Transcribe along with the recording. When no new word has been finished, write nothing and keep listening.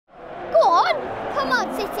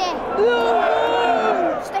on, City.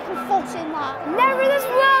 Stick a foot in that. Never this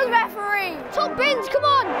world, referee. Top bins, come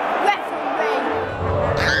on. Referee.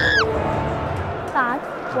 Dad,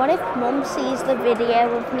 what if Mum sees the video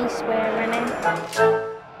of me swearing in?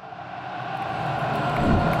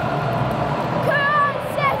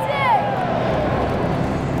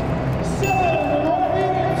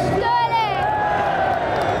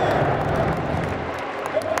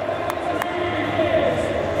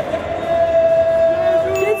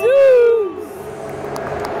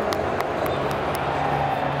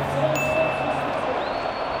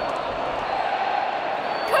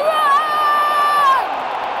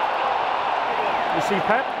 See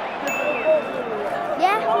Pep?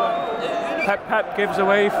 Yeah. Pep gives a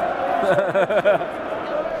wave. We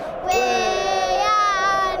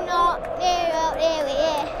are not here.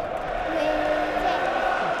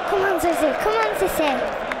 Come on, Sissy. Come on, Sissy.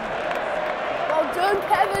 Well done,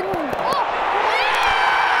 Kevin. Oh.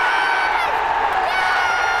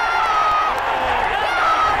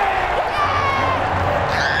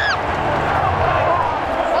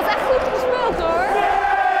 Was echt goed gespeeld hoor.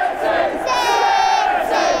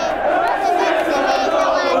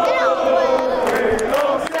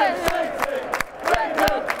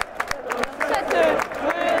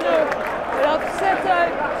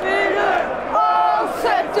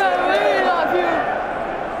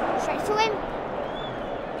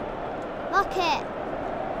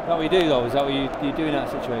 Is that what you do though? Is that what you do in that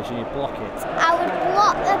situation? You block it? I would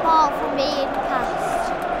block the ball from being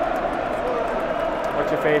passed.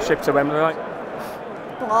 What's your first trip to Wembley like?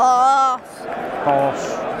 Boss.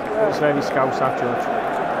 Horse. It's very scouse that, George.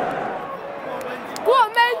 Go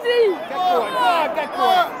on, Mendy!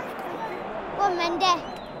 Go on, Mendy.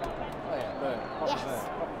 Yes.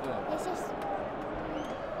 Yes.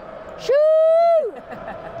 Shoot!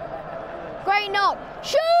 Great knock.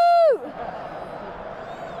 Shoot!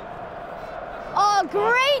 Oh,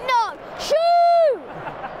 great knock! Shoot!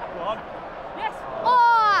 Go on. Yes!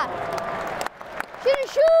 Oh!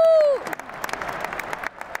 Shoot!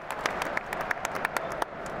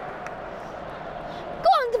 Go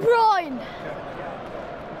on, De Bruyne!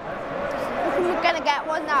 We're gonna get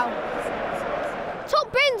one now. Top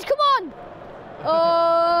bins, come on!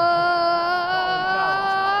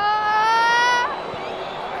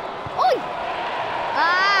 Oi!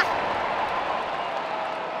 Ah!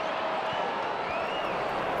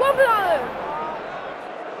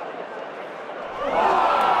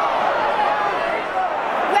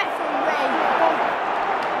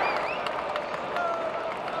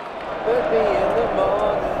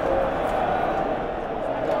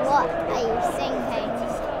 What are you singing?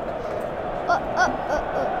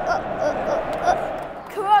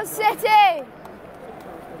 Come on, City!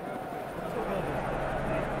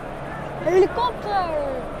 Helicopter!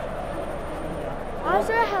 Why is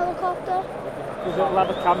there a helicopter? Because it'll have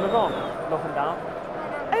a camera on, looking down.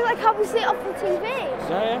 Oh, like how we see it off the TV?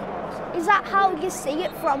 Yeah. Is that how you see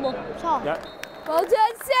it from up top? Yeah. Well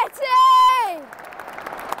done, City!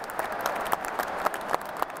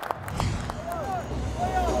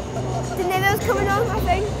 Didn't know that was coming on, I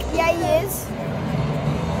think. Yeah, he is.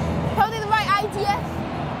 Probably the right idea.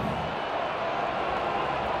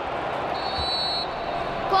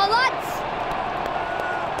 Go on, lads.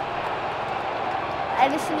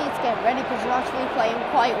 Edison needs to get ready because they're actually playing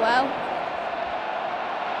quite well.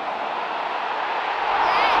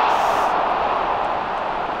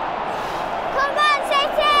 Come on,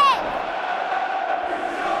 City.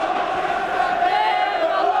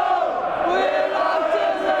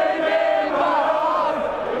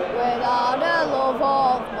 Without the love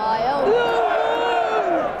of my own.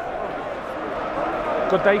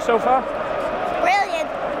 Good day so far? Brilliant.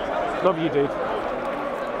 Love you, dude.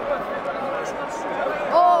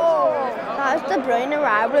 Oh, that was De Bruyne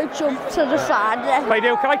around and jumped to the side there. Played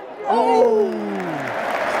it okay? Oh!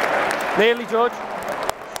 Nearly, George.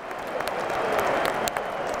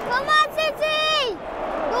 Come on, City.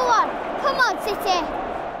 Go on. Come on, City.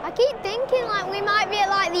 I keep thinking like we might be at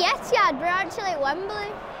like the Etihad, but we're actually at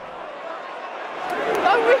Wembley.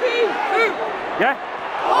 Yeah?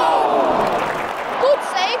 Oh! Good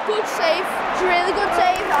save, good save. It's a really good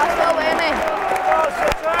save. That's still winning.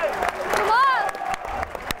 Come on!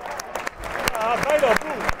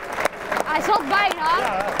 I told Brighton, huh?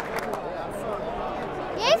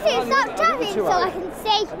 Yes, stop chatting so I can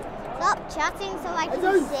see. Stop chatting so I can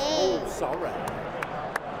see. Sorry.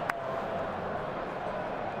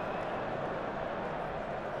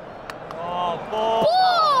 Oh, ball.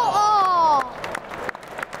 Ball! Oh!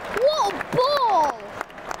 What a ball!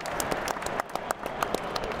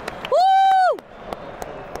 Woo!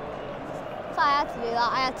 So I had to do that.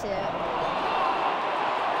 I had to.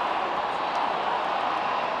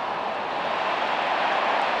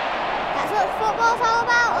 football's all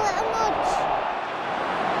about, a little nudge.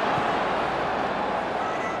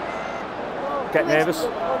 Get nervous.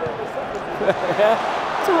 Yeah,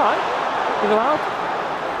 it's alright. You're allowed.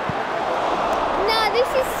 No, this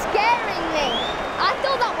is scaring me. I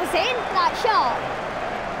thought that was in, that shot.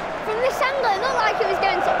 From this angle, it looked like it was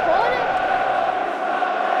going to corner.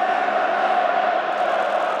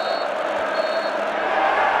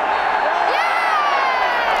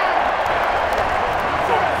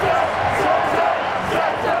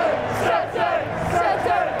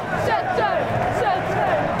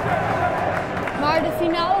 Maar de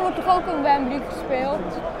finale wordt toch ook in Wembley gespeeld?